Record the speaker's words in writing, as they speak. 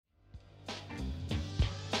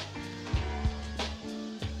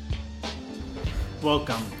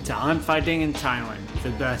Welcome to On Fighting in Thailand,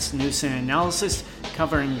 the best news and analysis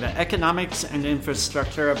covering the economics and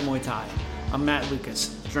infrastructure of Muay Thai. I'm Matt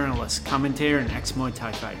Lucas, journalist, commentator, and ex-Muay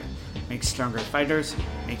Thai fighter. Make stronger fighters,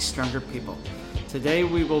 make stronger people. Today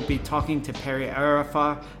we will be talking to Perry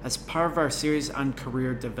Arafah as part of our series on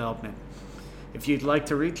career development. If you'd like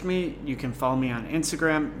to reach me, you can follow me on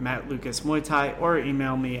Instagram, Matt Lucas Muay Thai, or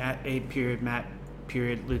email me at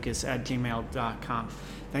a.matt.lucas@gmail.com.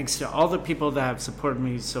 Thanks to all the people that have supported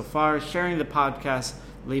me so far, sharing the podcast,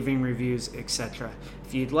 leaving reviews, etc.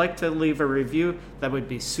 If you'd like to leave a review, that would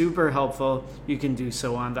be super helpful. You can do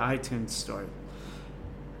so on the iTunes store.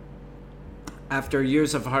 After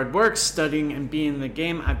years of hard work, studying, and being in the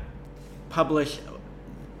game, I've published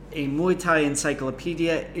a Muay Thai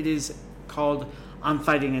encyclopedia. It is called On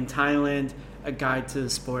Fighting in Thailand, a guide to the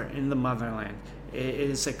sport in the motherland. It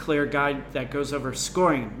is a clear guide that goes over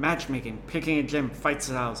scoring, matchmaking, picking a gym, fight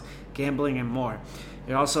styles, gambling, and more.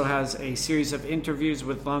 It also has a series of interviews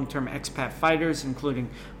with long-term expat fighters, including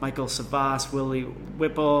Michael Savas, Willie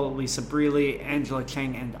Whipple, Lisa Brealey, Angela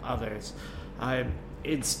Chang, and others.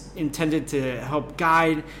 It's intended to help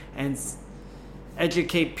guide and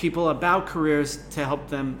educate people about careers to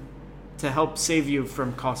help save you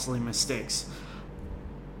from costly mistakes.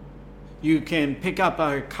 You can pick up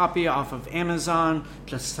a copy off of Amazon.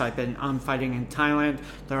 Just type in On Fighting in Thailand.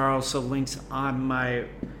 There are also links on my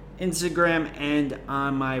Instagram and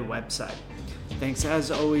on my website. Thanks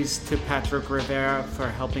as always to Patrick Rivera for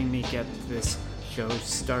helping me get this show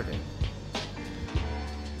started.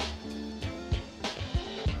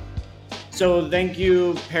 So thank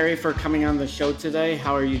you, Perry, for coming on the show today.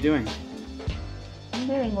 How are you doing? I'm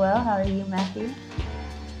doing well. How are you, Matthew?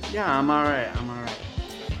 Yeah, I'm all right.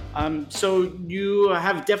 So you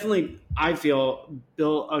have definitely, I feel,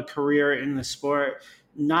 built a career in the sport,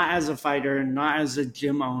 not as a fighter, not as a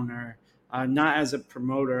gym owner, not as a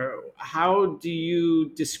promoter. How do you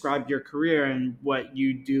describe your career and what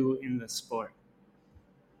you do in the sport?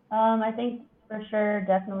 I think for sure,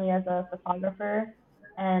 definitely as a photographer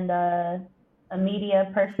and a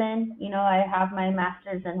media person. I have my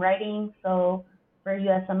master's in writing, so for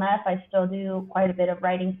USMF, I still do quite a bit of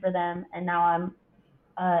writing for them, and now I'm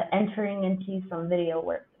entering into some video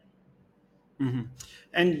work. Mm-hmm.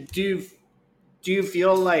 And do you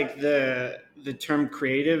feel like the term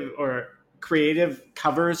creative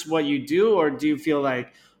covers what you do, or do you feel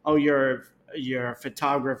like, oh, you're a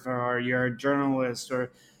photographer or you're a journalist,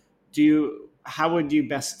 or how would you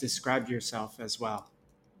best describe yourself as well?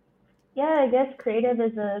 Yeah, I guess creative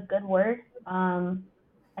is a good word. I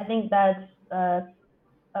think that's a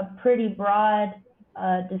pretty broad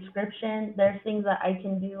description. There's things that I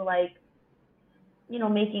can do, like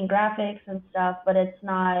making graphics and stuff, but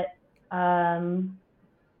um,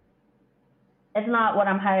 it's not what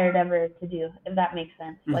I'm hired ever to do, if that makes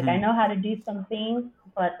sense. Mm-hmm. Like, I know how to do some things,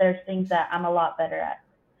 but there's things that I'm a lot better at.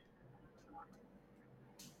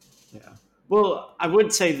 Yeah. Well, I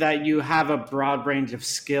would say that you have a broad range of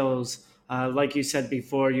skills. Like you said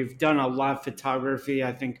before, you've done a lot of photography,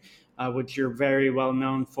 I think, which you're very well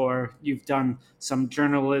known for. You've done some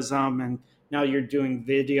journalism, and now you're doing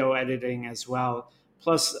video editing as well,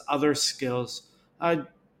 plus other skills.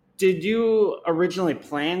 Did you originally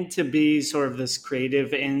plan to be sort of this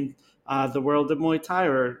creative in the world of Muay Thai,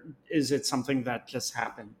 or is it something that just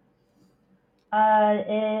happened?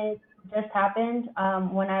 It just happened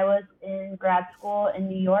when I was in grad school in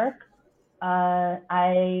New York.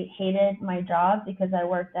 I hated my job because I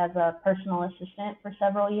worked as a personal assistant for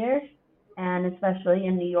several years, and especially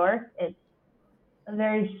in New York, it's a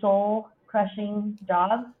very soul-crushing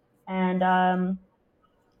job. And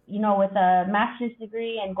with a master's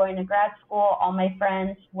degree and going to grad school, all my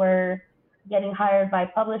friends were getting hired by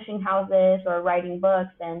publishing houses or writing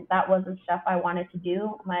books, and that wasn't stuff I wanted to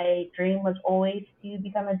do. My dream was always to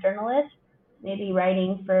become a journalist, maybe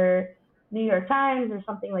writing for New York Times or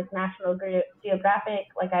something like National Geographic.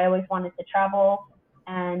 Like, I always wanted to travel,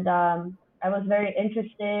 and I was very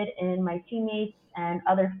interested in my teammates and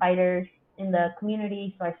other fighters in the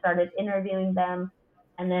community, so I started interviewing them,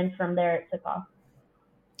 and then from there it took off.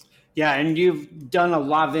 Yeah, and you've done a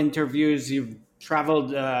lot of interviews. You've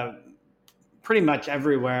traveled pretty much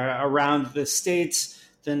everywhere around the States.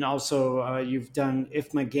 Then also you've done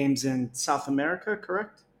IFMA games in South America,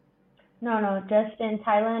 correct? No, just in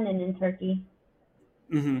Thailand and in Turkey.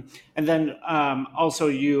 Mm-hmm. And then also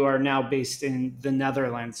you are now based in the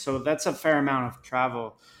Netherlands, so that's a fair amount of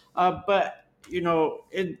travel. But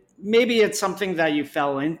maybe it's something that you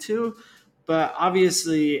fell into, but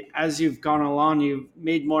obviously as you've gone along, you've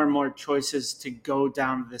made more and more choices to go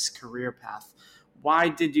down this career path. Why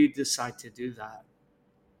did you decide to do that?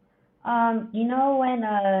 When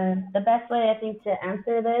the best way I think to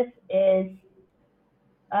answer this is,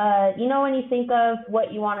 when you think of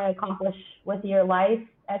what you want to accomplish with your life,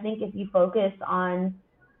 I think if you focus on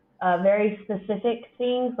very specific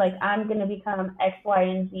things, like I'm going to become X, Y,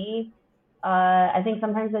 and Z. I think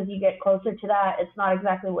sometimes as you get closer to that, it's not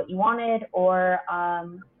exactly what you wanted, or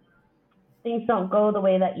things don't go the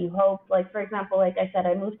way that you hoped. Like, for example, like I said,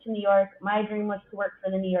 I moved to New York. My dream was to work for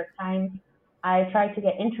the New York Times. I tried to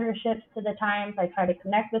get internships to the Times. I tried to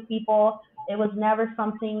connect with people. It was never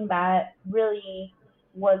something that really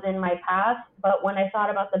was in my path. But when I thought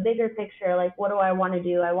about the bigger picture, like, what do I want to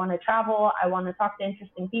do? I want to travel. I want to talk to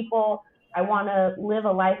interesting people. I want to live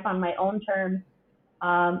a life on my own terms.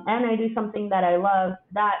 And I do something that I love.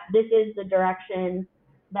 That this is the direction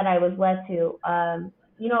that I was led to.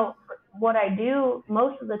 What I do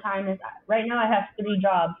most of the time is, right now I have 3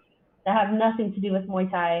 jobs that have nothing to do with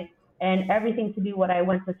Muay Thai and everything to do what I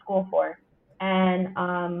went to school for. And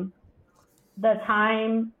the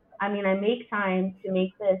time, I mean, I make time to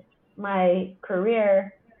make this my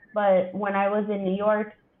career, but when I was in New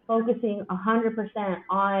York, focusing 100%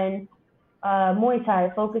 on Muay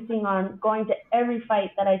Thai, focusing on going to every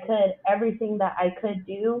fight that I could, everything that I could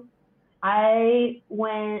do, I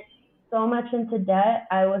went so much into debt.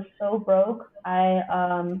 I was so broke. I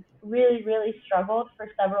really, really struggled for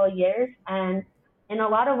several years. And in a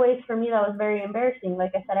lot of ways, for me, that was very embarrassing.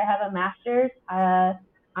 Like I said, I have a master's.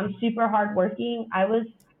 I'm super hardworking. I was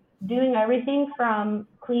doing everything from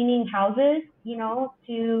cleaning houses,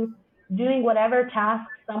 to doing whatever task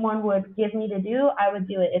someone would give me to do. I would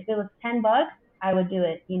do it. If it was $10, I would do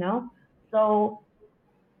it. So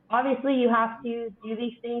obviously you have to do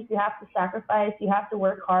these things, you have to sacrifice, you have to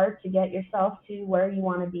work hard to get yourself to where you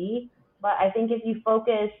want to be. But I think if you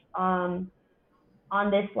focus on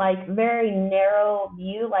this like very narrow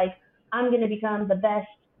view, like I'm going to become the best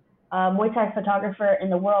Muay Thai photographer in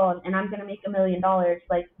the world and I'm going to make $1 million,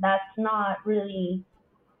 like that's not really,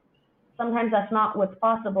 sometimes that's not what's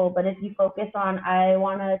possible. But if you focus on, I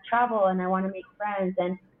want to travel and I want to make friends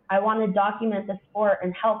and I want to document the sport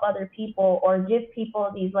and help other people or give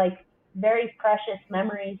people these like very precious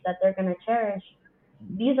memories that they're going to cherish.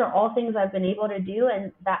 These are all things I've been able to do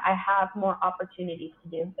and that I have more opportunities to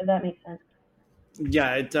do, if that makes sense.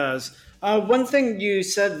 Yeah, it does. One thing you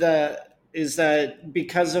said that is that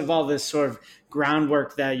because of all this sort of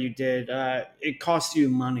groundwork that you did, it cost you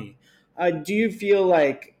money. Do you feel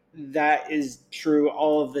like that is true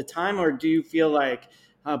all of the time, or do you feel like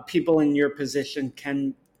people in your position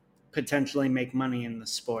can potentially make money in the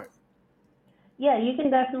sport? Yeah, you can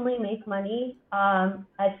definitely make money.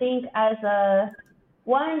 I think as a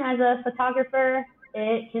photographer,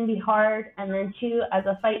 it can be hard, and then two, as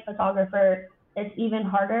a fight photographer, it's even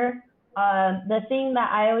harder. The thing that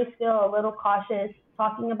I always feel a little cautious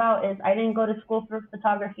talking about is I didn't go to school for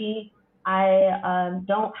photography. I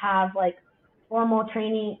don't have like formal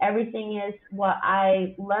training. Everything is what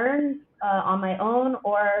I learned on my own,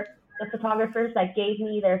 or the photographers that gave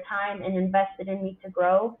me their time and invested in me to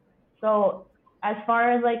grow. So as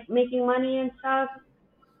far as like making money and stuff,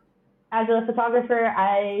 as a photographer,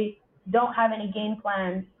 I don't have any game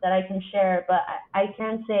plans that I can share, but I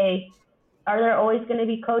can say, are there always going to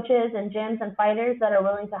be coaches and gyms and fighters that are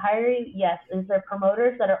willing to hire you? Yes. Is there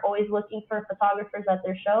promoters that are always looking for photographers at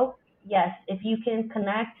their show? Yes. If you can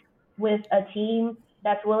connect with a team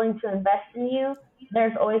that's willing to invest in you,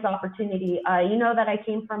 there's always opportunity. You know that I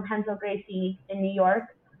came from Renzo Gracie in New York,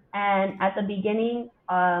 and at the beginning,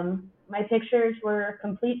 my pictures were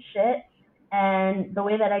complete shit, and the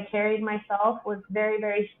way that I carried myself was very,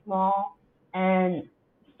 very small, and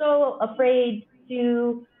so afraid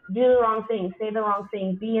to do the wrong thing, say the wrong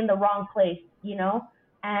thing, be in the wrong place.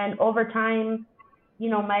 And over time,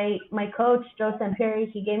 my coach Joe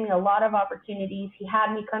Samperi, he gave me a lot of opportunities. He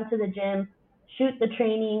had me come to the gym, shoot the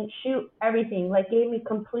training, shoot everything, like gave me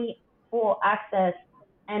complete full access.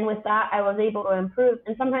 And with that, I was able to improve.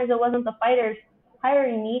 And sometimes it wasn't the fighters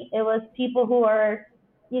hiring me; it was people who are,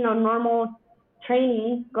 normal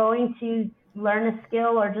training, going to learn a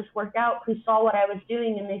skill or just work out, who saw what I was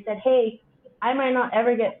doing and they said, "Hey, I might not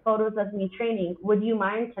ever get photos of me training. Would you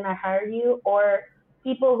mind? Can I hire you?" Or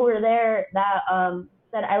people who were there that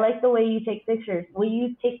said, "I like the way you take pictures. Will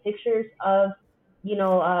you take pictures of,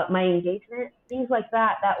 my engagement?" Things like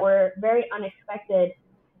that that were very unexpected,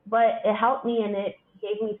 but it helped me and it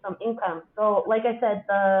gave me some income. So, like I said,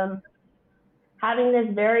 having this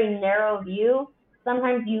very narrow view,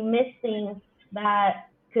 sometimes you miss things that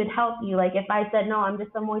could help you. Like if I said, no, I'm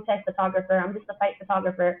just a Muay Thai photographer, I'm just a fight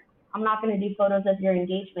photographer, I'm not going to do photos of your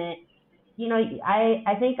engagement.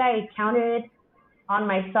 I think I counted on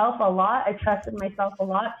myself a lot. I trusted myself a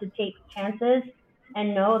lot to take chances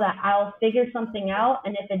and know that I'll figure something out.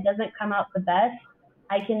 And if it doesn't come out the best,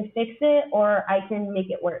 I can fix it or I can make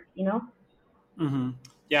it work, you know? Hmm.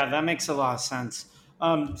 Yeah, that makes a lot of sense.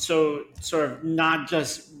 So, sort of not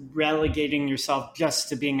just relegating yourself just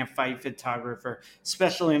to being a fight photographer,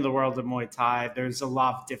 especially in the world of Muay Thai, there's a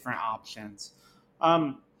lot of different options.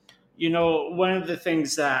 Um, one of the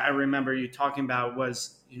things that I remember you talking about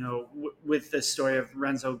was, with the story of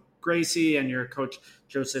Renzo Gracie and your coach,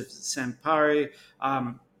 Joseph Sampari,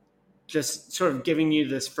 just sort of giving you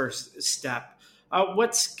this first step.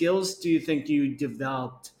 What skills do you think you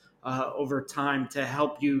developed over time to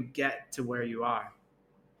help you get to where you are?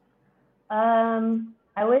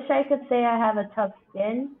 I wish I could say I have a tough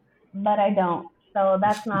skin, but I don't. So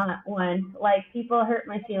that's not one. Like people hurt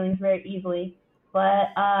my feelings very easily. But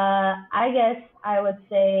I guess I would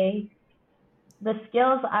say the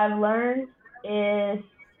skills I've learned is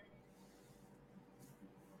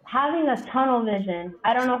having a tunnel vision.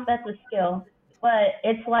 I don't know if that's a skill, but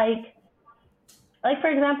it's like for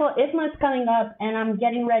example, IFMA's coming up and I'm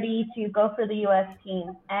getting ready to go for the US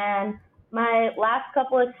team. And my last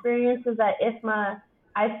couple experiences at IFMA,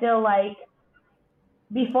 I feel like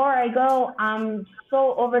before I go, I'm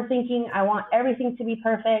so overthinking. I want everything to be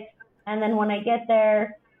perfect, and then when I get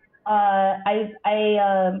there, I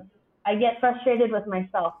get frustrated with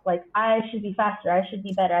myself. Like I should be faster. I should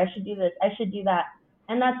be better. I should do this. I should do that.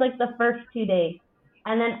 And that's like the first 2 days.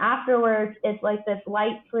 And then afterwards, it's like this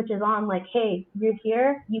light switches on. Like, hey, you're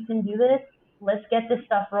here. You can do this. Let's get this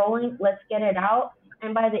stuff rolling. Let's get it out.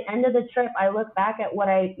 And by the end of the trip, I look back at what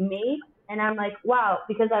I made, and I'm like, wow,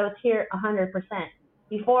 because I was here 100%.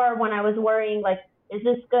 Before, when I was worrying, like, is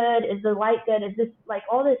this good? Is the light good? Is this like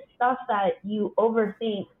all this stuff that you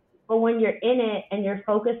overthink? But when you're in it and you're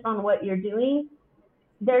focused on what you're doing,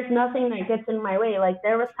 there's nothing that gets in my way. Like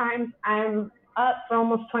there was times I'm up for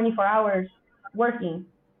almost 24 hours working,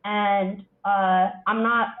 and I'm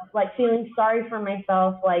not like feeling sorry for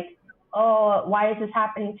myself. Like, oh, why is this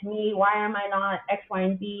happening to me? Why am I not X, Y,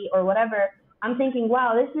 and Z or whatever? I'm thinking,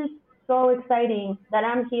 wow, this is so exciting that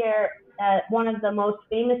I'm here at one of the most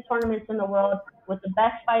famous tournaments in the world with the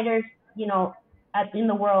best fighters, in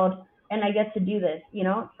the world, and I get to do this.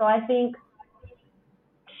 So I think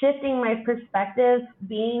shifting my perspective,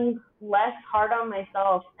 being less hard on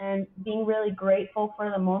myself, and being really grateful for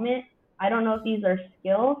the moment. I don't know if these are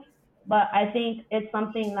skills, but I think it's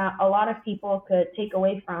something that a lot of people could take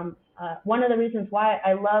away from. One of the reasons why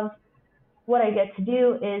I love what I get to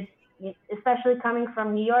do is, especially coming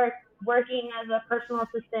from New York, working as a personal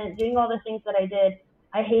assistant, doing all the things that I did,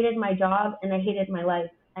 I hated my job and I hated my life.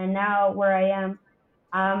 And now where I am,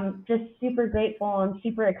 I'm just super grateful and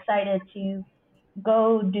super excited to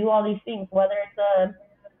go do all these things, whether it's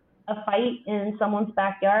a fight in someone's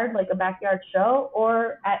backyard, like a backyard show,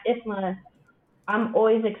 or at IFMA. I'm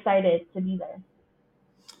always excited to be there.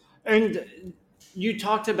 And you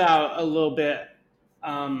talked about a little bit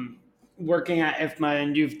working at IFMA,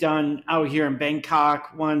 and you've done out here in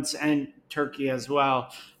Bangkok once and Turkey as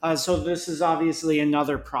well. So this is obviously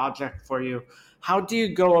another project for you. How do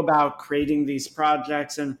you go about creating these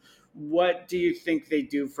projects, and what do you think they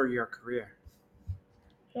do for your career?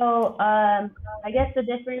 So I guess the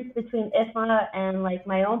difference between IFMA and like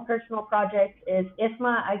my own personal project is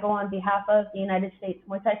IFMA, I go on behalf of the United States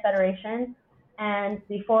Muay Thai Federation. And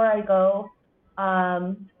before I go,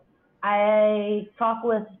 um, I talk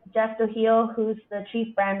with Jeff Doheel, who's the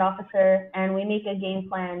chief brand officer, and we make a game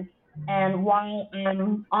plan. And while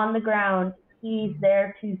I'm on the ground, he's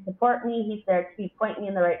there to support me. He's there to point me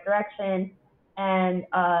in the right direction. And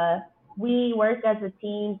we work as a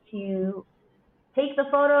team to take the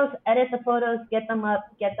photos, edit the photos, get them up,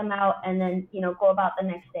 get them out, and then, go about the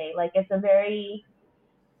next day. Like it's a very,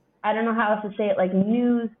 I don't know how else to say it, like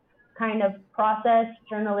news kind of process,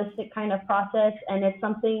 journalistic kind of process. And it's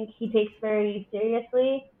something he takes very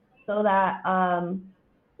seriously so that,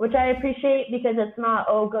 which I appreciate because it's not,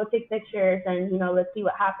 oh, go take pictures and, let's see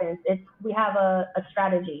what happens. We have a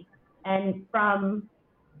strategy. And from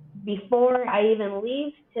before I even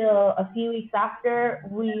leave till a few weeks after,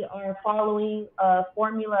 we are following a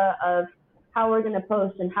formula of how we're going to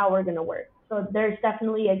post and how we're going to work. So there's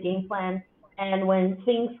definitely a game plan. And when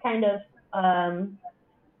things kind of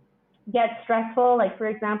get stressful, like for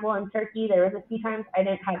example, in Turkey, there was a few times I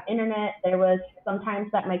didn't have internet. There was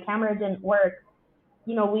sometimes that my camera didn't work.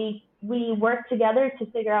 We work together to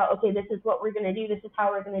figure out, okay, this is what we're going to do. This is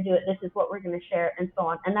how we're going to do it. This is what we're going to share and so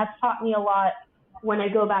on. And that's taught me a lot when I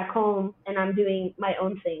go back home and I'm doing my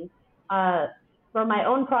own thing. For my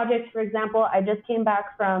own projects, for example, I just came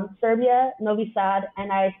back from Serbia, Novi Sad,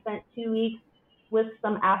 and I spent 2 weeks with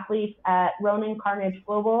some athletes at Ronin Carnage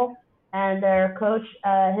Global, and their coach,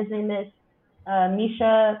 his name is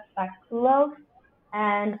Misha Bakulov.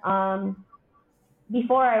 And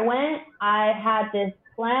before I went, I had this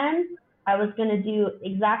plan. I was going to do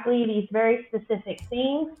exactly these very specific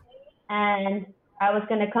things, and I was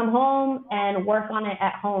going to come home and work on it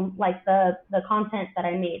at home, like the content that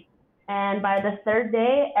I made. And by the third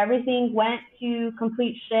day, everything went to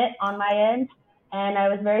complete shit on my end, and I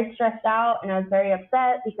was very stressed out and I was very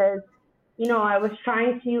upset because, I was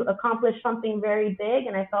trying to accomplish something very big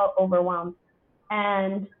and I felt overwhelmed.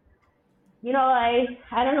 And I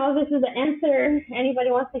don't know if this is the answer anybody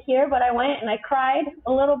wants to hear, but I went and I cried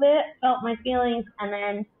a little bit, felt my feelings, and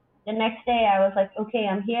then the next day I was like, okay,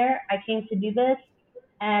 I'm here. I came to do this,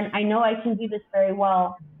 and I know I can do this very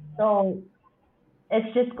well. So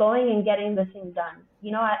it's just going and getting the thing done.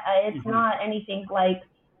 It's not anything like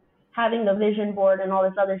having a vision board and all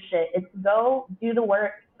this other shit. It's go, do the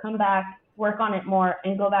work, come back, work on it more,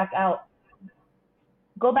 and go back out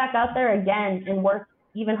there again and work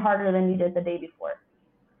even harder than you did the day before.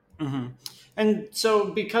 Mm-hmm. And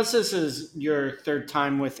so because this is your third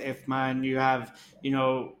time with IFMA and you have,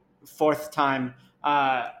 fourth time,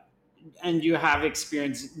 and you have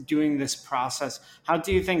experience doing this process, how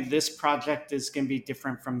do you think this project is going to be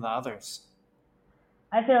different from the others?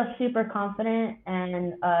 I feel super confident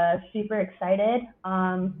and super excited.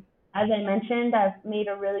 As I mentioned, I've made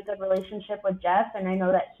a really good relationship with Jeff, and I know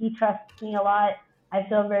that he trusts me a lot. I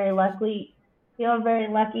feel very lucky.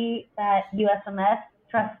 That USMS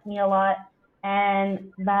trusts me a lot,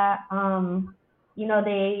 and that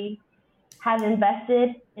they have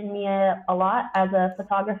invested in me a lot as a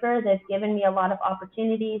photographer. They've given me a lot of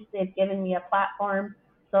opportunities. They've given me a platform.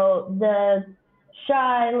 So the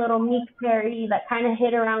shy little Meek Perry that kind of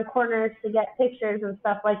hid around corners to get pictures and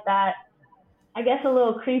stuff like that, I guess a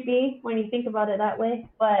little creepy when you think about it that way.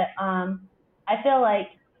 But I feel like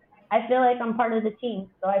I'm part of the team,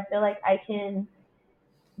 so I feel like I can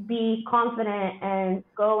be confident and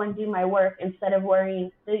go and do my work instead of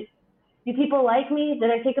worrying, do people like me?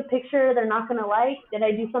 Did I take a picture they're not going to like? Did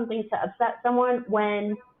I do something to upset someone?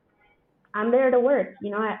 When I'm there to work,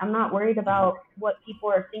 I'm not worried about what people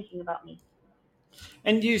are thinking about me.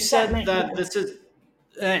 And you said that this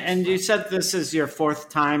is your fourth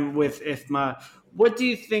time with IFMA. What do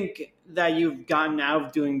you think that you've gotten out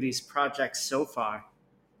of doing these projects so far?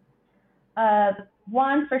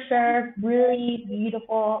 One, for sure, really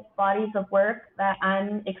beautiful bodies of work that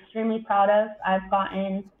I'm extremely proud of. I've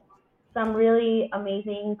gotten some really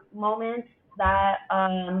amazing moments that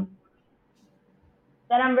I'm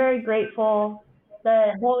very grateful.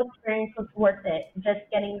 The whole experience was worth it, just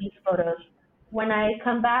getting these photos. When I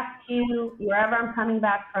come back to wherever I'm coming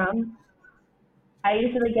back from, I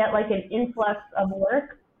usually get like an influx of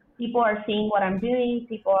work. People are seeing what I'm doing.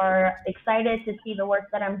 People are excited to see the work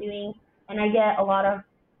that I'm doing. And I get a lot of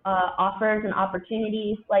offers and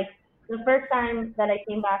opportunities. Like the first time that I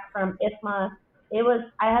came back from IFMA,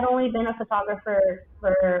 I had only been a photographer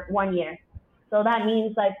for 1 year. So that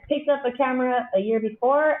means I picked up a camera a year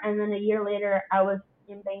before, and then a year later I was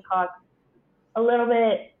in Bangkok. A little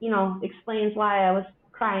bit, explains why I was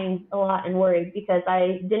crying a lot and worried, because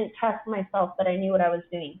I didn't trust myself that I knew what I was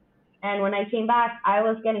doing. And when I came back, I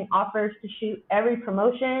was getting offers to shoot every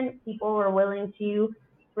promotion. People were willing to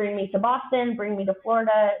bring me to Boston, bring me to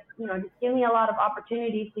Florida, just give me a lot of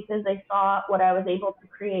opportunities because they saw what I was able to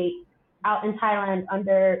create out in Thailand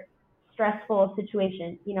under stressful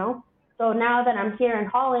situations, So now that I'm here in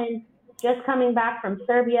Holland, just coming back from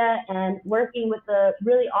Serbia and working with a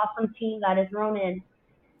really awesome team that is Ronin,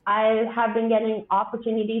 I have been getting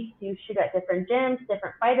opportunities to shoot at different gyms.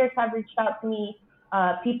 Different fighters have reached out to me.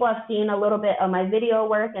 People have seen a little bit of my video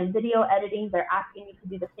work and video editing. They're asking me to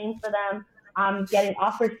do the same for them. I'm getting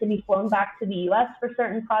offers to be flown back to the U.S. for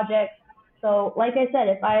certain projects. So like I said,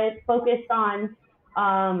 if I focused on,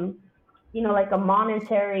 like a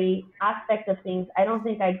monetary aspect of things, I don't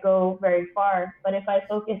think I'd go very far. But if I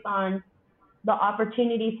focus on the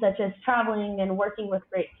opportunities such as traveling and working with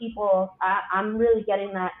great people, I'm really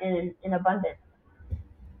getting that in abundance.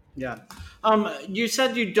 Yeah. You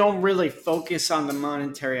said you don't really focus on the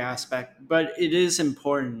monetary aspect, but it is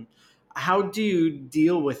important. How do you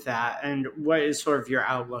deal with that, and what is sort of your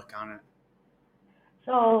outlook on it?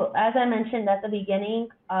 So, as I mentioned at the beginning,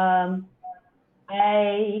 I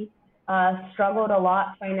struggled a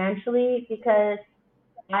lot financially because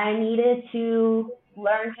I needed to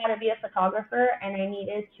learn how to be a photographer, and I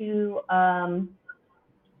needed to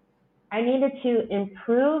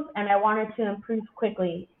improve, and I wanted to improve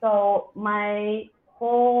quickly. So my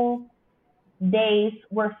whole days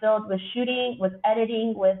were filled with shooting, with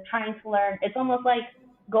editing, with trying to learn. It's almost like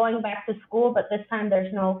going back to school, but this time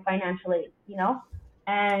there's no financial aid, you know?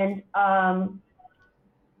 And I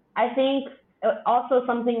think also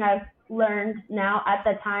something I've learned now, at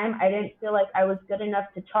the time, I didn't feel like I was good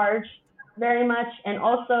enough to charge very much. And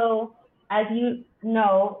also, as you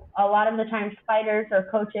know, a lot of the times fighters or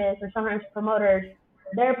coaches or sometimes promoters,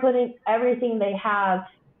 they're putting everything they have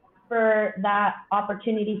for that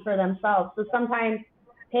opportunity for themselves. So sometimes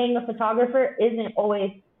paying a photographer isn't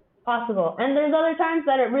always possible. And there's other times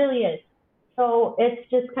that it really is. So it's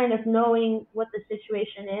just kind of knowing what the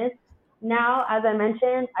situation is. Now, as I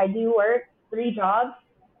mentioned, I do work 3 jobs.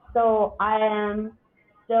 So I am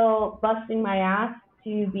still busting my ass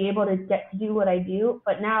to be able to get to do what I do.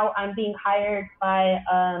 But now I'm being hired by,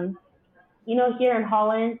 here in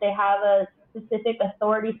Holland, they have a specific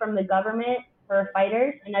authority from the government for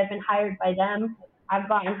fighters, and I've been hired by them. I've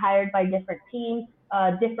gotten hired by different teams,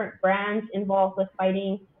 different brands involved with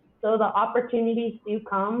fighting. So the opportunities do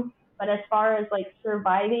come, but as far as like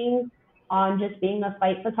surviving on just being a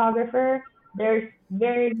fight photographer, there's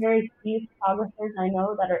very, very few photographers I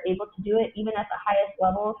know that are able to do it, even at the highest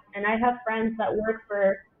levels. And I have friends that work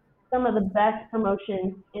for some of the best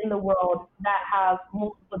promotions in the world that have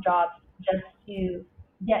multiple jobs just to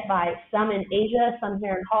get by. Some in Asia, some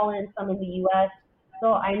here in Holland, some in the U.S.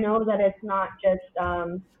 So I know that it's not just,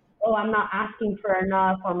 oh, I'm not asking for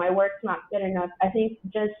enough or my work's not good enough. I think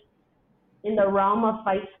just in the realm of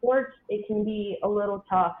fight sports, it can be a little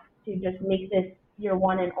tough to just make this your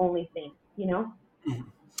one and only thing, you know?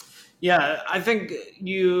 Yeah, I think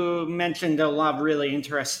you mentioned a lot of really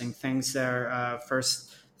interesting things there.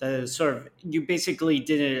 First, the sort of you basically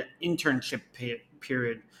did an internship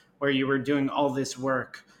period where you were doing all this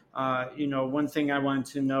work. One thing I wanted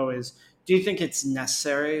to know is, do you think it's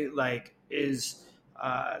necessary? Like, is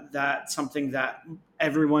that something that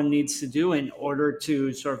everyone needs to do in order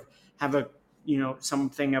to sort of have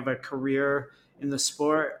something of a career in the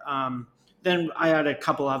sport? Then I had a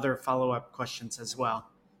couple other follow up questions as well.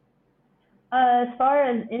 As far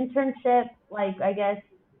as internship, like I guess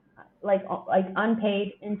like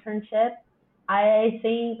unpaid internship, I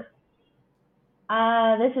think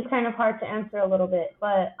this is kind of hard to answer a little bit,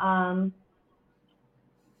 but from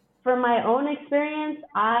my own experience,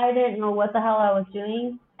 I didn't know what the hell I was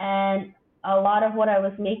doing, and a lot of what I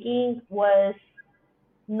was making was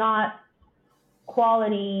not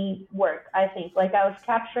quality work. I think like I was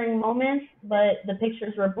capturing moments, but the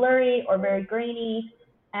pictures were blurry or very grainy,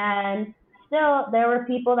 and still there were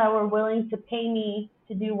people that were willing to pay me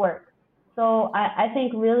to do work. So I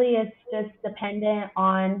think really it's just dependent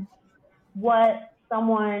on what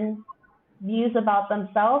someone views about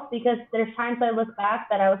themselves, because there's times I look back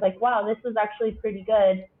that I was like, wow, this was actually pretty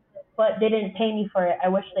good, but they didn't pay me for it. I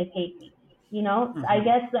wish they paid me. You know, I Mm-hmm.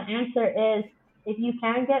 guess the answer is if you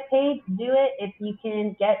can get paid, do it. If you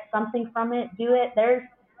can get something from it, do it. There's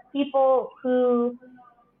people who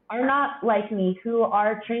are not like me, who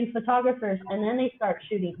are trained photographers, and then they start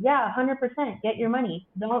shooting. Yeah, 100%. Get your money.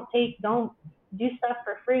 Don't do stuff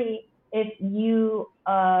for free if you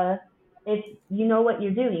know what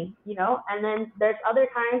you're doing, you know. And then there's other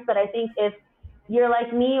times that I think if you're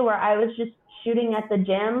like me, where I was just shooting at the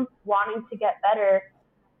gym, wanting to get better.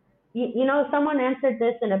 Someone answered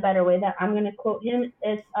this in a better way that I'm going to quote him.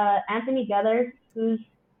 It's Anthony Gethers, who's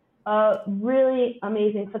a really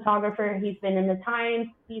amazing photographer. He's been in the Times.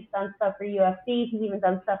 He's done stuff for UFC. He's even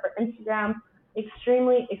done stuff for Instagram.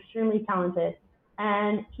 Extremely, extremely talented.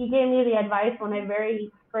 And he gave me the advice when I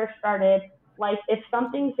very first started, like if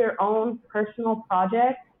something's your own personal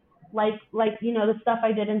project, the stuff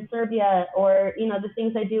I did in Serbia, or the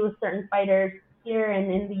things I do with certain fighters here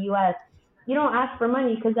and in the U.S. You don't ask for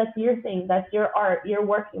money because that's your thing. That's your art. You're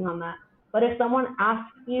working on that. But if someone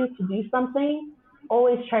asks you to do something,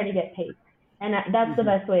 always try to get paid. And that's the Mm-hmm.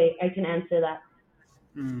 best way I can answer that.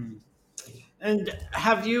 Mm. And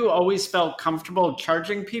have you always felt comfortable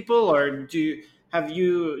charging people, or have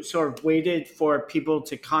you sort of waited for people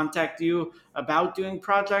to contact you about doing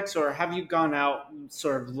projects, or have you gone out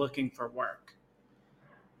sort of looking for work?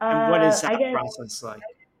 And what is I that guess process like?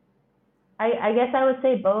 I guess I would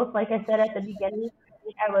say both. Like I said at the beginning,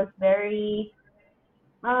 I was very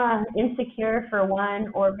insecure for one,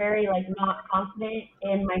 or very like not confident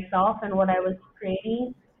in myself and what I was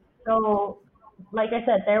creating. So, like I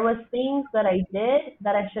said, there was things that I did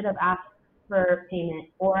that I should have asked for payment,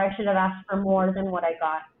 or I should have asked for more than what I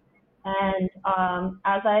got. And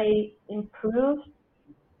as I improved,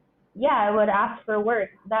 yeah, I would ask for work.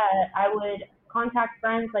 That I would contact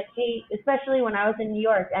friends like, hey, especially when I was in New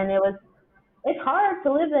York, and it was it's hard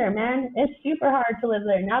to live there, man. It's super hard to live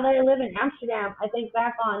there. Now that I live in Amsterdam, I think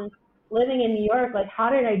back on living in New York, like how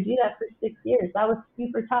did I do that for 6 years? That was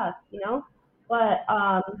super tough, you know? But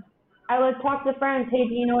I would talk to friends, hey,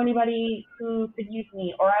 do you know anybody who could use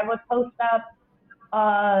me? Or I would post up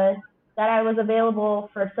uh, that I was available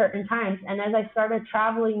for certain times. And as I started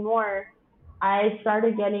traveling more, I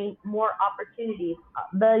started getting more opportunities.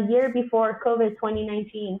 The year before COVID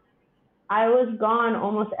 2019, I was gone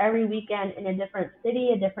almost every weekend in a different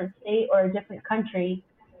city, a different state, or a different country.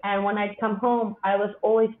 And when I'd come home, I was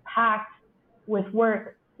always packed with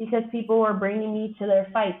work because people were bringing me to their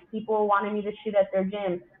fights. People wanted me to shoot at their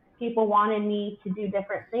gym. People wanted me to do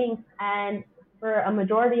different things. And for a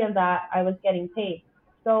majority of that, I was getting paid.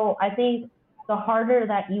 So I think the harder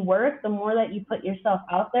that you work, the more that you put yourself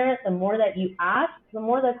out there, the more that you ask, the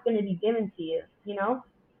more that's going to be given to you, you know?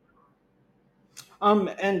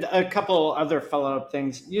 And a couple other follow up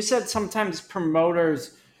things. You said sometimes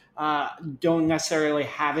promoters don't necessarily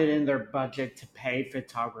have it in their budget to pay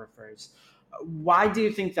photographers. Why do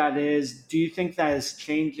you think that is? Do you think that is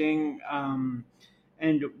changing?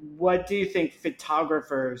 And what do you think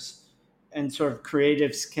photographers and sort of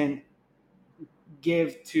creatives can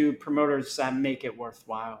give to promoters that make it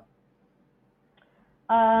worthwhile?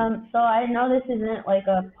 So I know this isn't like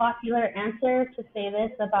a popular answer to say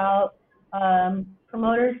this about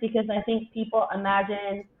promoters because I think people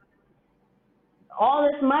imagine all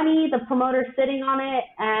this money, the promoter's sitting on it,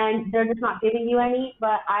 and they're just not giving you any.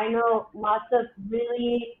 But I know lots of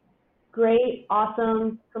really great,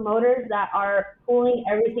 awesome promoters that are pulling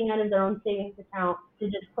everything out of their own savings account to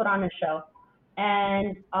just put on a show.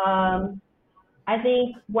 And I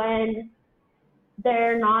think when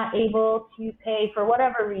they're not able to pay for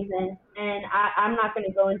whatever reason. And I'm not going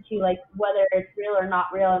to go into like whether it's real or not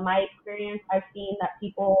real. In my experience, I've seen that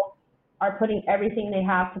people are putting everything they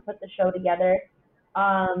have to put the show together.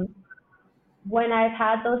 Um, when I've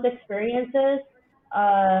had those experiences,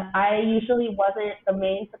 I usually wasn't the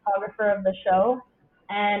main photographer of the show.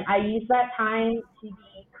 And I use that time to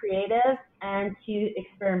be creative and to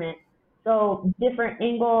experiment. So different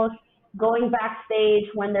angles, going backstage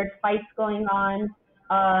when there's fights going on,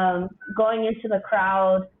 going into the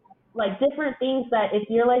crowd, like different things that if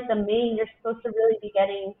you're like the main, you're supposed to really be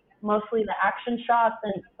getting mostly the action shots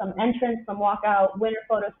and some entrance, some walkout, winter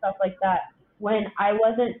photo, stuff like that. When I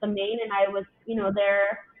wasn't the main and I was,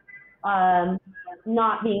 there um,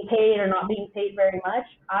 not being paid or not being paid very much,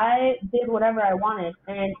 I did whatever I wanted.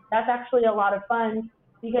 And that's actually a lot of fun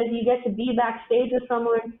because you get to be backstage with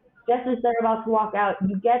someone just as they're about to walk out.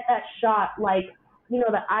 You get that shot, like,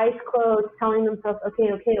 the eyes closed, telling themselves,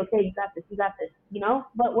 okay, okay, okay, you got this,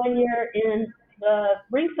 But when you're in the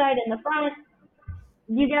ringside in the front,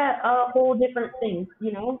 you get a whole different thing.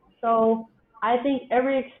 So I think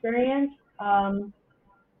every experience,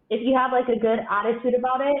 if you have like a good attitude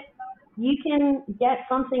about it, you can get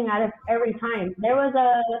something out of every time. There was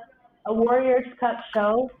a Warriors Cup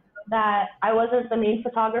show that I wasn't the main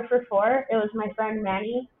photographer for. It was my friend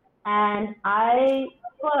Manny, and I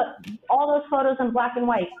put all those photos in black and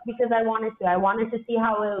white because I wanted to. I wanted to see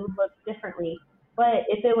how it would look differently. But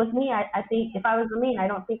if it was me, I think if I was the main, I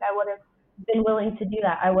don't think I would have been willing to do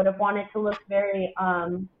that. I would have wanted to look very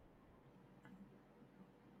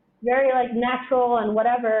like natural and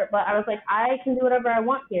whatever, but I was like, I can do whatever I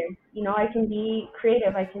want here. I can be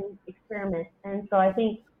creative, I can experiment. And so I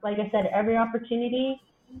think, like I said, every opportunity,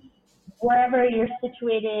 wherever you're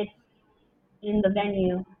situated in the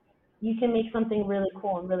venue, you can make something really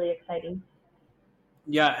cool and really exciting.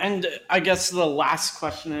 Yeah, and I guess the last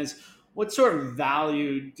question is what sort of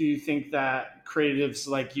value do you think that creatives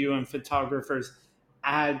like you and photographers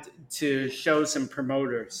add to shows and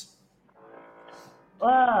promoters?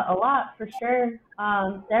 A lot for sure.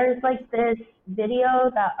 There's like this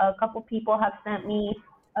video that a couple people have sent me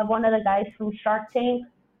of one of the guys from Shark Tank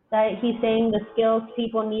that he's saying the skills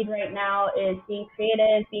people need right now is being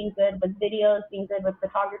creative, being good with videos, being good with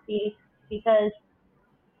photography, because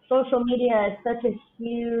social media is such a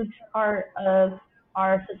huge part of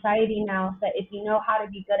our society now that if you know how to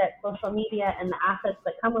be good at social media and the assets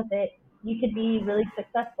that come with it, you could be really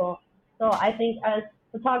successful. So I think as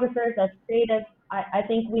photographers, as creatives, I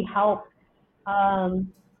think we help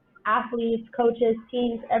um, athletes, coaches,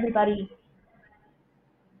 teams, everybody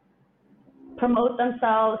promote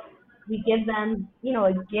themselves. We give them,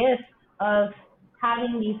 a gift of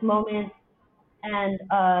having these moments and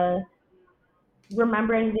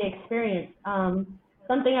remembering the experience.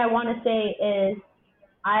 Something I want to say is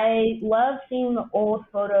I love seeing the old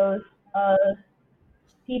photos of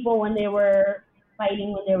people when they were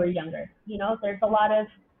fighting when they were younger. There's a lot of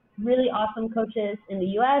really awesome coaches in the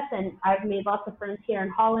US, and I've made lots of friends here in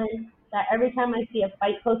Holland that every time I see a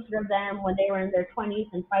fight poster of them when they were in their 20s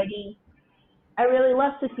and fighting, I really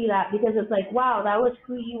love to see that because it's like, wow, that was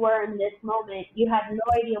who you were in this moment. You had no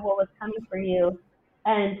idea what was coming for you.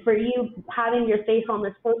 And for you, having your face on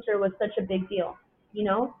this poster was such a big deal, you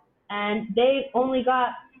know? And they only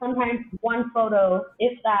got sometimes one photo,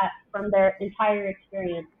 if that, from their entire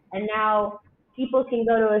experience. And now people can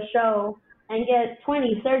go to a show and get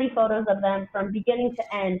 20, 30 photos of them from beginning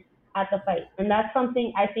to end at the fight. And that's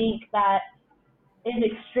something I think that is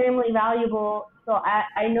extremely valuable. So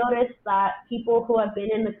I noticed that people who have been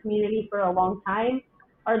in the community for a long time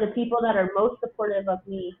are the people that are most supportive of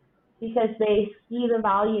me because they see the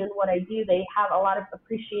value in what I do. They have a lot of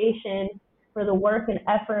appreciation for the work and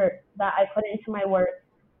effort that I put into my work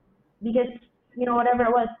because, you know, whatever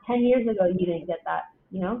it was 10 years ago, you didn't get that,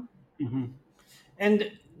 you know? Hmm.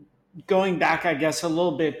 And going back, I guess, a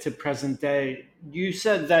little bit to present day, you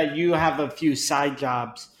said that you have a few side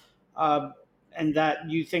jobs, uh, and that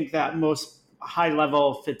you think that most high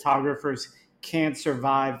level photographers can't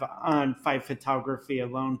survive on fight photography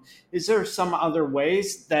alone. Is there some other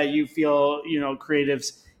ways that you feel,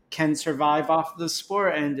 creatives can survive off the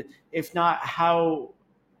sport? And if not, how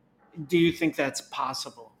do you think that's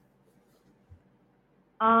possible?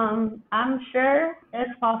 I'm sure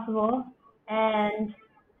it's possible. And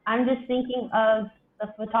I'm just thinking of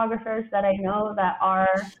the photographers that I know that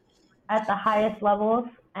are at the highest levels,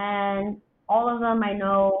 and all of them I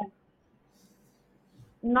know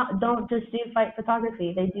not don't just do fight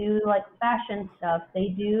photography. They do like fashion stuff. They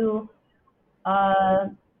do uh,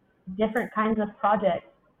 different kinds of projects.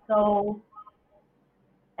 So,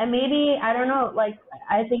 and maybe I don't know. Like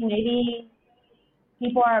I think maybe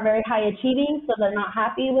people are very high achieving, so they're not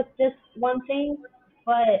happy with just one thing.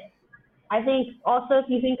 But I think also if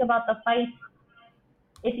you think about the fights,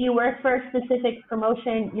 if you work for a specific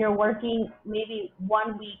promotion, you're working maybe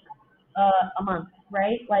 1 week a month,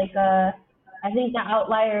 right? Like I think the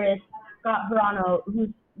outlier is Scott Verano, who's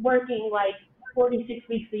working like 46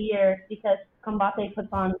 weeks a year because Combate puts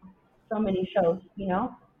on so many shows, you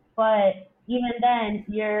know. But even then,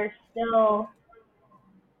 you're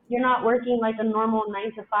not working like a normal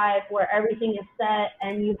 9 to 5 where everything is set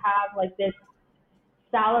and you have like this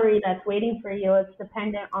salary that's waiting for you. It's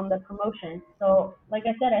dependent on the promotion. So, like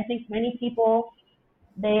I said, I think many people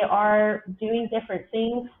they are doing different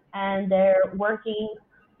things and they're working,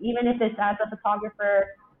 even if it's as a photographer,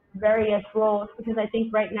 various roles. Because I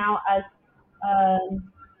think right now,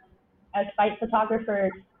 um, as fight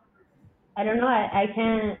photographers, I don't know. I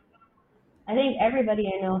can't. I think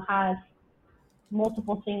everybody I know has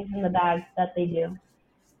multiple things in the bag that they do.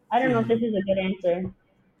 I don't know if this Mhm. is a good answer.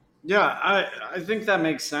 Yeah, I think that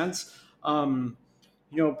makes sense.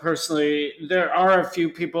 Personally, there are a few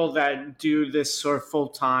people that do this sort of full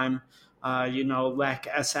time. Like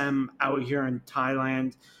SM out here in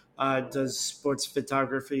Thailand does sports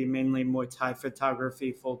photography, mainly Muay Thai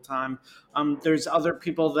photography full time. There's other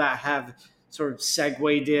people that have sort of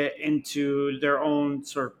segued it into their own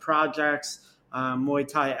sort of projects. Muay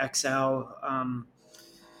Thai XL.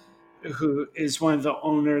 Who is one of the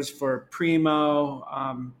owners for Primo.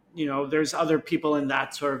 There's other people in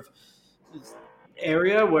that sort of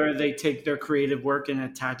area where they take their creative work and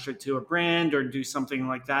attach it to a brand or do something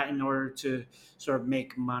like that in order to sort of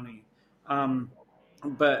make money. Um,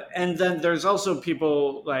 but and then there's also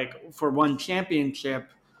people like for one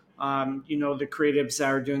championship, the creatives that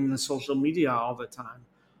are doing the social media all the time,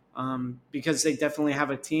 because they definitely have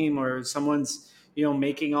a team or someone's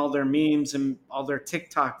making all their memes and all their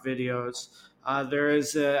TikTok videos. There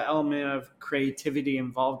is an element of creativity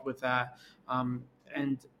involved with that,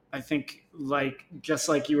 and I think like just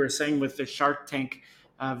like you were saying with the Shark Tank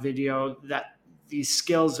video, that these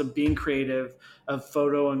skills of being creative, of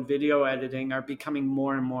photo and video editing, are becoming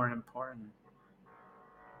more and more important.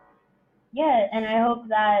 Yeah, and I hope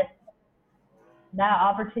that that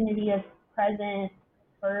opportunity is present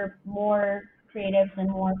for more creatives and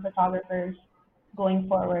more photographers going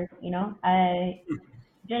forward. You know, I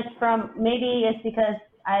just from maybe it's because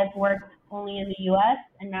I've worked only in the U.S.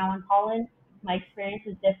 and now in Holland. My experience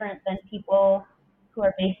is different than people who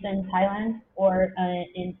are based in Thailand or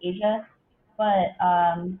in Asia, but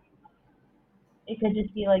it could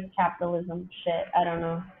just be like capitalism shit. I don't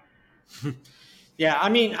know. Yeah, I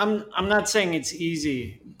mean, I'm not saying it's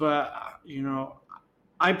easy, but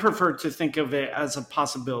I prefer to think of it as a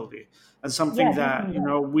possibility, as something Yeah, that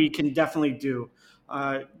definitely. we can definitely do.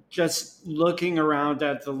 Just looking around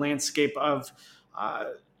at the landscape of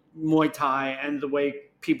uh, Muay Thai and the way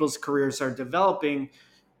people's careers are developing,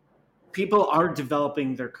 people are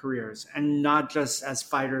developing their careers, and not just as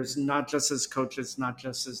fighters, not just as coaches, not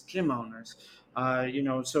just as gym owners.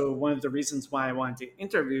 So one of the reasons why I wanted to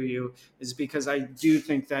interview you is because I do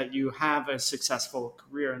think that you have a successful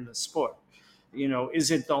career in the sport.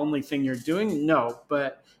 Is it the only thing you're doing? No,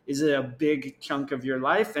 but is it a big chunk of your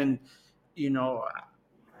life? And you know,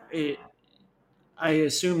 it, I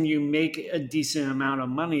assume you make a decent amount of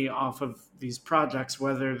money off of these projects,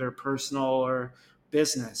 whether they're personal or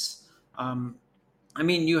business. Um, I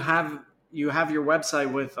mean, you have your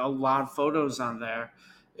website with a lot of photos on there.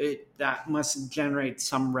 That must generate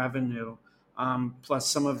some revenue, plus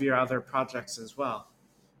some of your other projects as well.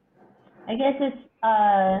 I guess it's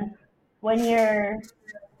when you're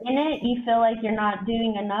in it, you feel like you're not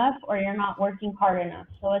doing enough or you're not working hard enough.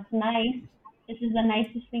 So it's nice. This is the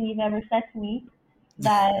nicest thing you've ever said to me,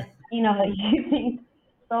 that that you think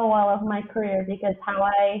so well of my career, because how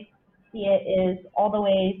I see it is all the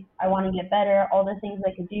ways I want to get better, all the things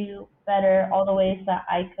I could do better, all the ways that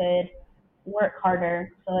I could work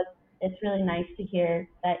harder. So it's really nice to hear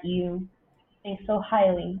that you think so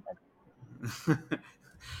highly.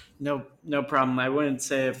 No problem. I wouldn't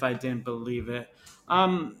say if I didn't believe it.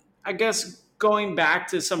 I guess going back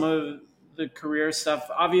to some of the career stuff,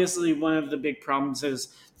 obviously one of the big problems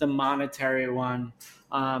is the monetary one.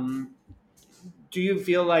 Um, do you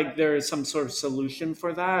feel like there is some sort of solution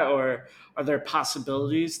for that, or are there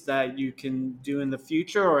possibilities that you can do in the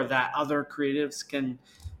future, or that other creatives can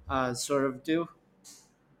sort of do?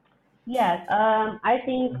 Yes, I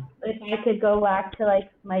think if I could go back to like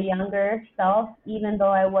my younger self, even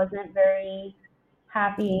though I wasn't very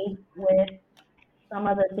happy with some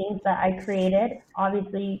of the things that I created,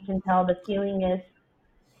 obviously you can tell the feeling is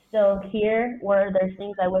still here, where there's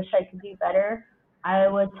things I wish I could do better. I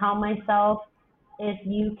would tell myself, if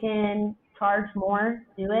you can charge more,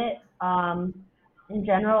 do it. In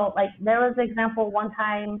general, like there was an example one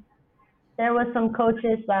time, there was some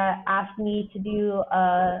coaches that asked me to do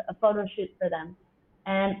a photo shoot for them,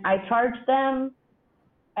 and I charged them,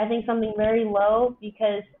 I think, something very low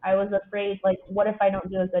because I was afraid, like, what if I don't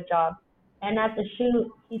do a good job? And at the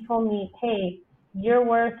shoot, he told me, hey, you're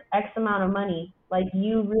worth X amount of money. Like,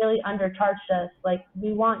 you really undercharged us. Like,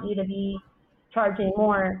 we want you to be charging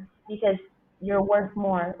more because you're worth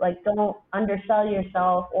more. Like, don't undersell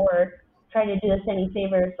yourself or try to do us any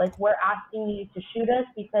favors. Like, we're asking you to shoot us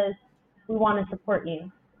because we want to support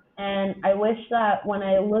you. And I wish that when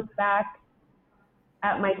I look back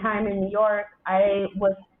at my time in New York, I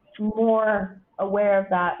was more aware of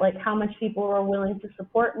that, like how much people were willing to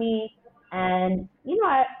support me. And,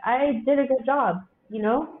 I did a good job,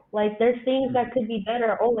 like there's things that could be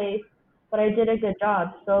better always, but I did a good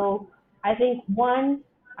job. So I think one,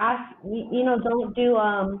 ask,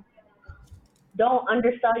 don't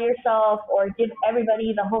undersell yourself or give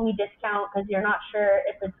everybody the homie discount because you're not sure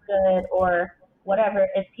if it's good or whatever.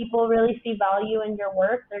 If people really see value in your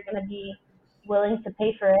work, they're going to be willing to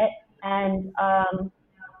pay for it. And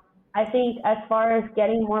I think as far as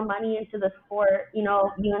getting more money into the sport, you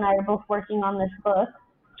and I are both working on this book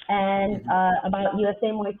and about USA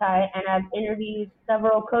Muay Thai, and I've interviewed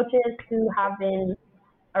several coaches who have been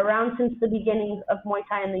around since the beginnings of Muay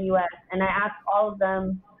Thai in the U.S. And I asked all of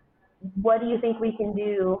them, what do you think we can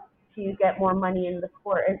do to get more money in the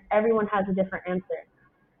sport? And everyone has a different answer.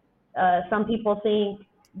 Some people think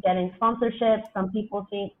getting sponsorships. Some people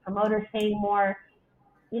think promoters paying more.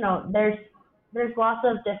 There's lots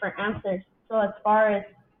of different answers. So as far as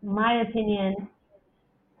my opinion,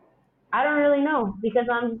 I don't really know because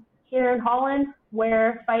I'm here in Holland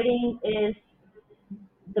where fighting is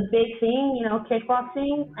the big thing,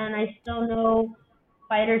 kickboxing, and I still know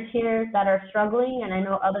fighters here that are struggling, and I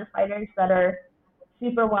know other fighters that are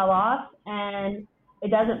super well off, and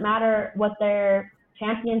it doesn't matter what their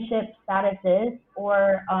championship status is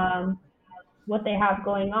or what they have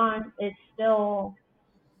going on, it's still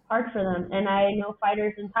hard for them. And I know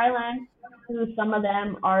fighters in Thailand who some of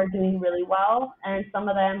them are doing really well and some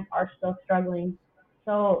of them are still struggling.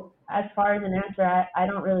 So as far as an answer, I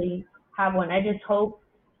don't really have one. I just hope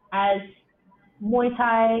as Muay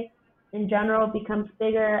Thai in general becomes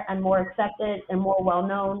bigger and more accepted and more well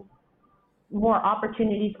known, more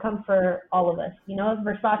opportunities come for all of us. If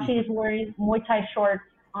Versace is wearing Muay Thai shorts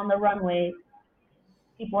on the runway,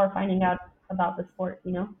 people are finding out about the sport.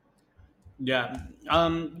 Yeah.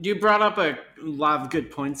 You brought up a lot of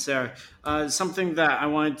good points there. Something that I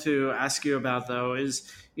wanted to ask you about, though,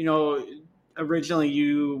 is, originally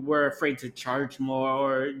you were afraid to charge more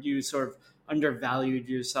or you sort of undervalued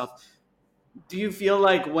yourself. Do you feel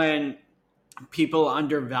like when people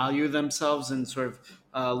undervalue themselves and sort of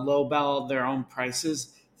lowball their own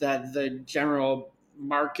prices, that the general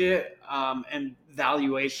market and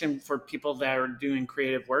valuation for people that are doing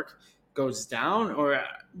creative work goes down, or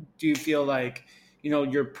do you feel like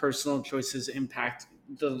your personal choices impact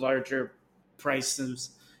the larger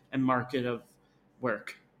prices and market of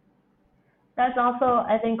work? That's also,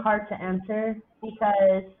 I think, hard to answer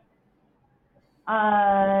because,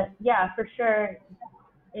 yeah, for sure,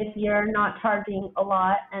 if you're not charging a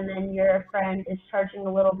lot and then your friend is charging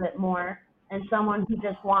a little bit more, and someone who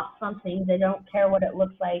just wants something, they don't care what it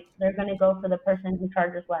looks like, they're going to go for the person who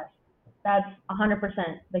charges less. That's 100%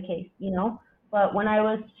 the case, you know? But when I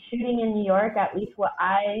was shooting in New York, at least what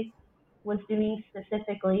I was doing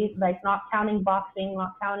specifically, like not counting boxing,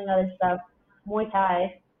 not counting other stuff, Muay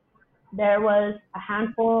Thai, there was a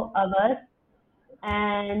handful of us,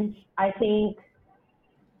 and I think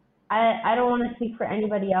I don't want to speak for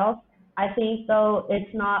anybody else. I think though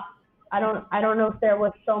it's not. I don't know if there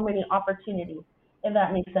was so many opportunities, if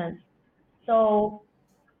that makes sense. So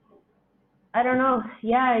I don't know.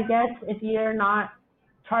 Yeah, I guess if you're not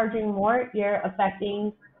charging more, you're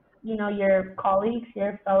affecting, your colleagues,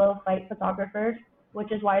 your fellow fight photographers,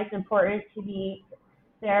 which is why it's important to be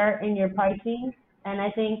fair in your pricing. And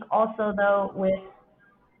I think also though with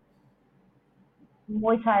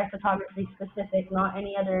Muay Thai photography specific, not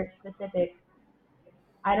any other specific,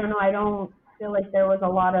 I don't know. I don't feel like there was a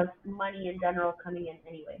lot of money in general coming in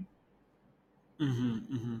anyway.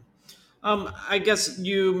 Hmm. I guess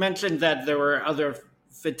you mentioned that there were other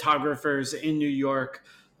photographers in New York.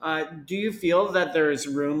 Do you feel that there is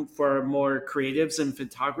room for more creatives and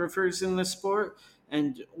photographers in the sport?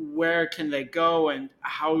 And where can they go? And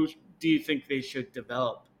how do you think they should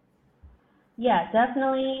develop? Yeah,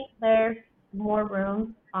 definitely there's more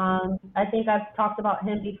room. I think I've talked about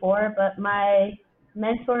him before, but my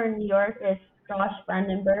mentor in New York is Josh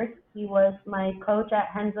Brandenburg. He was my coach at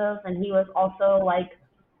Henzo's, and he was also like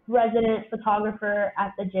resident photographer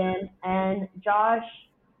at the gym. And Josh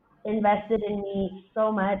invested in me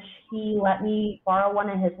so much. He let me borrow one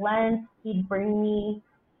of his lens. He'd bring me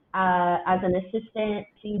as an assistant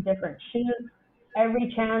to different shoots.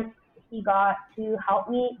 Every chance he got to help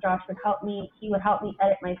me, Josh would help me. He would help me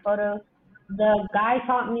edit my photos. The guy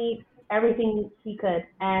taught me everything he could,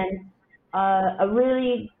 and a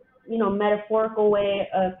really, metaphorical way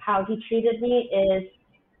of how he treated me is,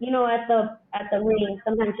 at the ring,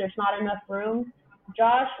 sometimes there's not enough room.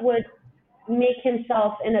 Josh would make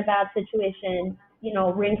himself in a bad situation,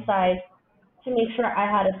 ringside to make sure I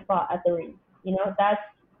had a spot at the ring. That's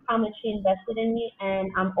how much he invested in me,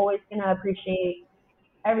 and I'm always gonna appreciate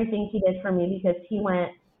everything he did for me because he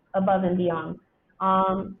went above and beyond.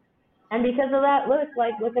 Um, and because of that,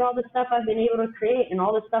 look at all the stuff I've been able to create and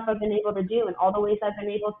all the stuff I've been able to do and all the ways I've been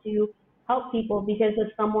able to help people because of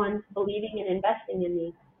someone believing and investing in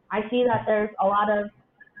me. I see that there's a lot of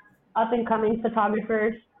up and coming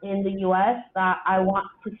photographers in the US that I want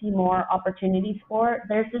to see more opportunities for.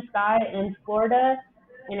 There's this guy in Florida,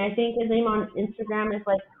 and I think his name on Instagram is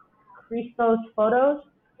like Christos Photos,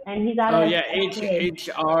 and he's out Oh of yeah, FK.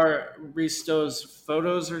 HR Risto's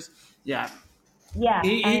photos, or yeah, Yeah,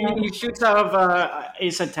 he and shoots out of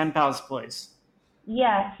Asa Tenpal's place.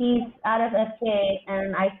 yeah, he's out of FK,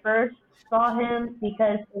 and I first saw him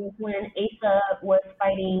because it was when Asa was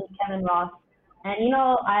fighting Kevin Ross, and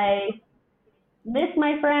I miss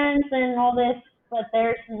my friends and all this, but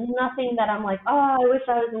there's nothing that I'm like, oh, I wish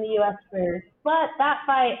I was in the U.S. for. But that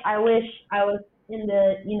fight, I wish I was in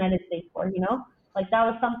the United States for. Like that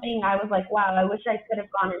was something I was like, wow, I wish I could have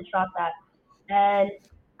gone and shot that. And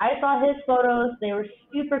I saw his photos. They were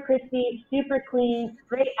super crispy, super clean,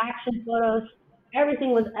 great action photos.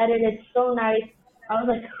 Everything was edited so nice. I was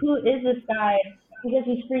like, who is this guy? Because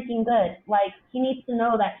he's freaking good. Like, he needs to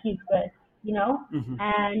know that he's good. Hmm.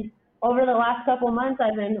 And over the last couple of months,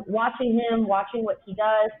 I've been watching him, watching what he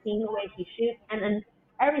does, seeing the way he shoots, and then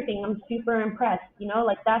everything. I'm super impressed.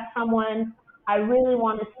 Like that's someone I really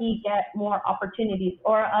want to see get more opportunities.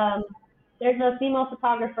 Or there's a female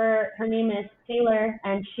photographer. Her name is Taylor,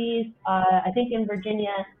 and she's I think in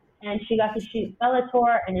Virginia, and she got to shoot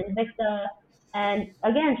Bellator and Invicta. And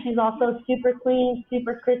again, she's also super clean,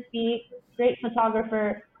 super crispy, great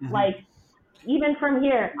photographer. Hmm. Like even from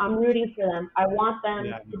here, I'm rooting for them. I want them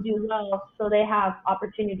Yeah. to do well so they have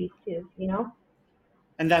opportunities too.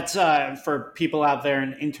 And that's for people out there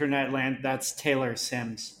in internet land. That's Taylor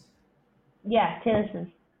Sims. Yeah, Taylor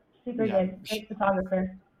Swift. Super Yeah. good. Great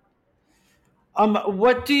photographer.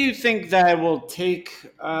 What do you think that will take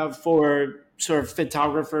for sort of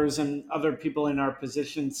photographers and other people in our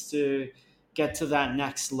positions to get to that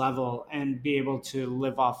next level and be able to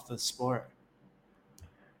live off the sport?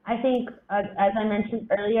 I think, as I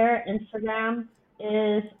mentioned earlier, Instagram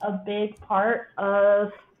is a big part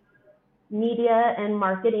of media and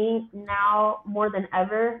marketing now more than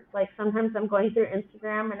ever. Like sometimes I'm going through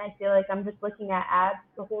Instagram and I feel like I'm just looking at ads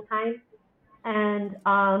the whole time. And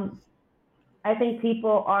I think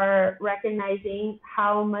people are recognizing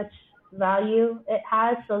how much value it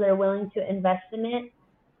has, so they're willing to invest in it.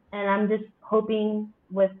 And I'm just hoping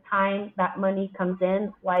with time that money comes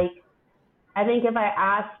in. Like, I think if I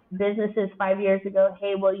asked businesses 5 years ago,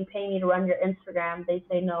 hey, will you pay me to run your Instagram? They'd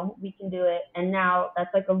say, no, we can do it. And now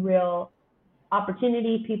that's like a real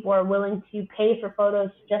opportunity. People are willing to pay for photos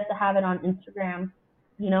just to have it on Instagram,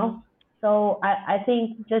 you know? So I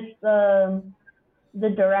think just the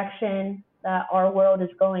direction that our world is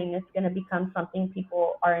going is going to become something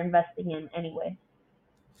people are investing in anyway.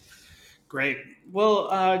 Great.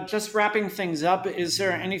 Well, just wrapping things up, is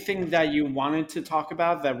there anything that you wanted to talk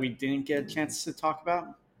about that we didn't get a chance to talk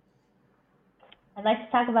about? I'd like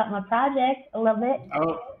to talk about my project a little bit.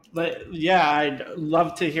 Yeah, I'd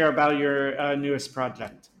love to hear about your newest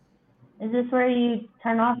project. Is this where you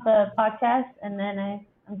turn off the podcast and then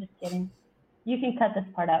I'm just kidding. You can cut this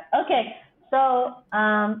part out. Okay, so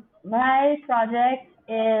my project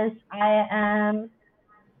is I am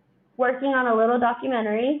working on a little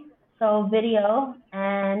documentary, so video,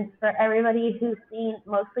 and for everybody who's seen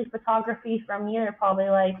mostly photography from me, they're probably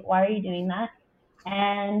like, why are you doing that?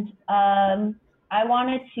 And I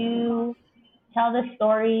wanted to tell the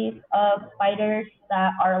stories of fighters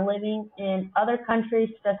that are living in other countries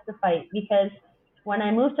just to fight. Because when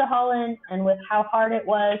I moved to Holland and with how hard it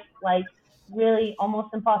was, like really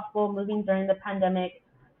almost impossible moving during the pandemic,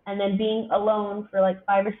 and then being alone for like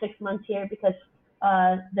 5 or 6 months here because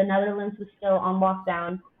the Netherlands was still on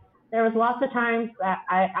lockdown, there was lots of times that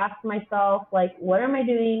I asked myself, like, what am I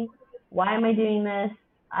doing? Why am I doing this?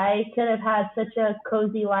 I could have had such a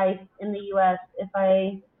cozy life in the US if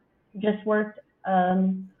I just worked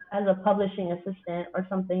as a publishing assistant or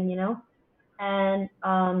something, you know? And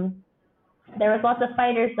there was lots of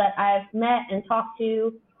fighters that I've met and talked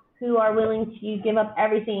to who are willing to give up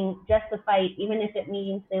everything just to fight, even if it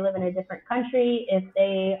means they live in a different country, if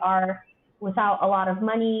they are without a lot of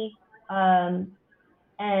money.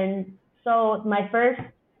 And so my first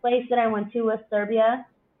place that I went to was Serbia,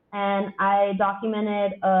 and I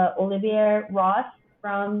documented Olivier Ross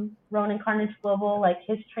from Ronin Carnage Global, like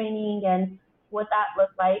his training and what that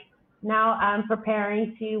looked like. Now I'm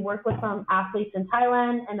preparing to work with some athletes in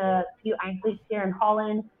Thailand and a few athletes here in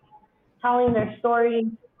Holland, telling their stories,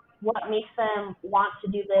 what makes them want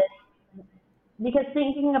to do this. Because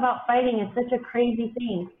thinking about fighting is such a crazy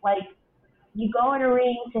thing. Like, you go in a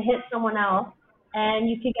ring to hit someone else, and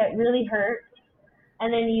you could get really hurt,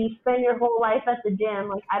 and then you spend your whole life at the gym.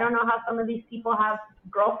 Like, I don't know how some of these people have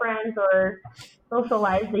girlfriends or social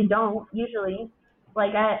lives. They don't usually.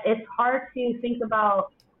 Like, it's hard to think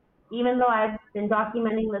about, even though I've been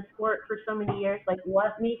documenting the sport for so many years, like,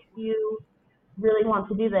 what makes you really want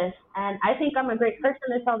to do this? And I think I'm a great person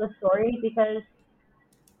to tell the story because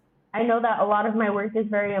I know that a lot of my work is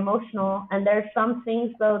very emotional, and there's some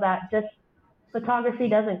things, though, that just photography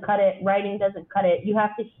doesn't cut it, writing doesn't cut it. You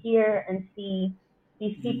have to hear and see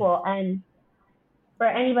these people. And for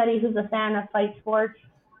anybody who's a fan of fight sports,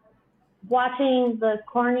 watching the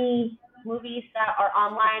corny movies that are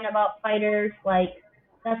online about fighters, like,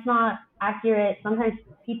 that's not accurate. Sometimes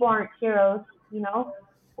people aren't heroes, you know?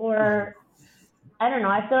 Or, I don't know,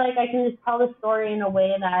 I feel like I can just tell the story in a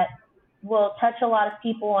way that will touch a lot of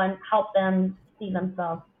people and help them see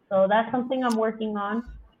themselves. So that's something I'm working on.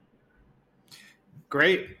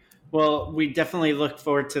 Great. Well, we definitely look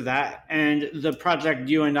forward to that. And the project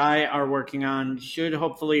you and I are working on should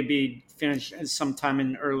hopefully be finished sometime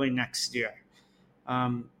in early next year.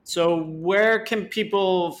 So where can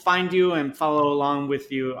people find you and follow along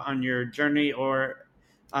with you on your journey, or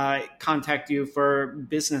contact you for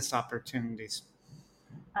business opportunities?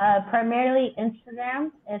 Primarily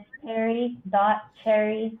Instagram. It's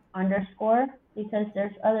perry.cherry_, because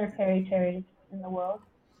there's other Perry Cherries in the world.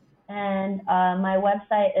 And my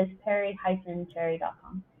website is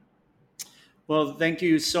perry-cherry.com. Well, thank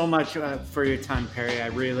you so much for your time, Perry. I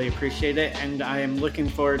really appreciate it. And I am looking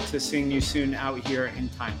forward to seeing you soon out here in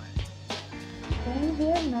Thailand. Same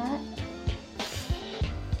here, Matt.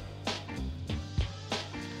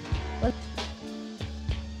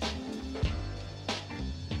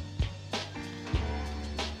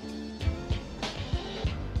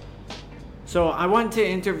 So I wanted to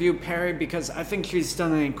interview Perry because I think she's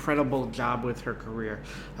done an incredible job with her career.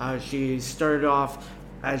 She started off,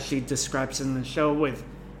 as she describes in the show, with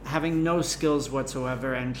having no skills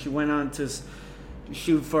whatsoever, and she went on to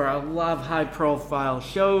shoot for a lot of high-profile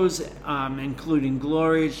shows, including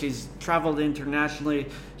Glory. She's traveled internationally,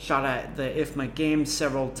 shot at the IFMA Games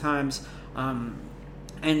several times,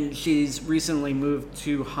 and she's recently moved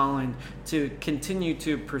to Holland to continue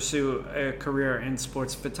to pursue a career in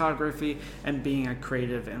sports photography and being a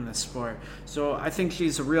creative in the sport. So I think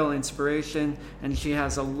she's a real inspiration, and she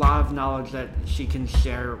has a lot of knowledge that she can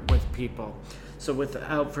share with people. So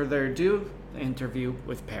without further ado, the interview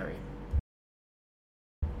with Perry.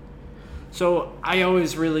 So I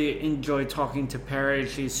always really enjoy talking to Perry.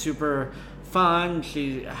 She's super fun.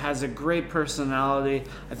 She has a great personality.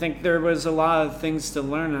 I think there was a lot of things to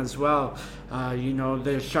learn as well.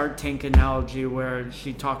 The Shark Tank analogy where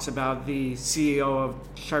she talks about the CEO of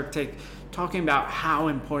Shark Tank talking about how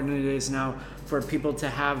important it is now for people to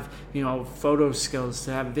have, photo skills,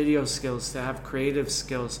 to have video skills, to have creative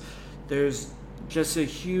skills. There's just a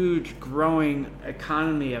huge growing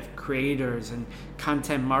economy of creators and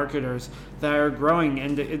content marketers that are growing,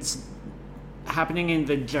 and it's happening in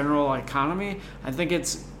the general economy. I think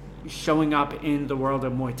it's showing up in the world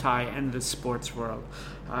of Muay Thai and the sports world.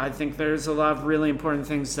 I think there's a lot of really important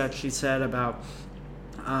things that she said about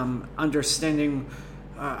understanding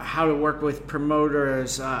how to work with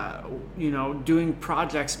promoters, doing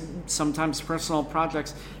projects, sometimes personal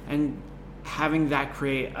projects, and having that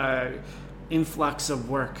create a influx of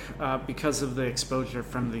work because of the exposure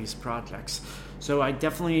from these projects. So I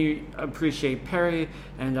definitely appreciate Perry,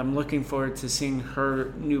 and I'm looking forward to seeing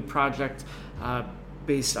her new project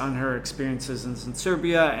based on her experiences in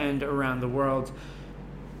Serbia and around the world.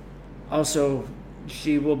 Also,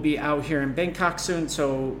 she will be out here in Bangkok soon,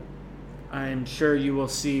 so I'm sure you will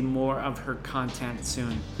see more of her content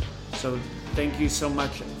soon. So thank you so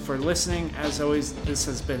much for listening. As always, this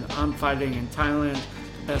has been On Fighting in Thailand,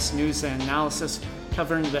 the best news and analysis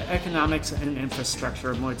covering the economics and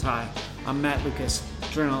infrastructure of Muay Thai. I'm Matt Lucas,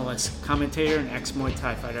 journalist, commentator, and ex-Muay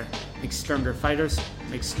Thai fighter. Make stronger fighters,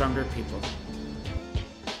 make stronger people.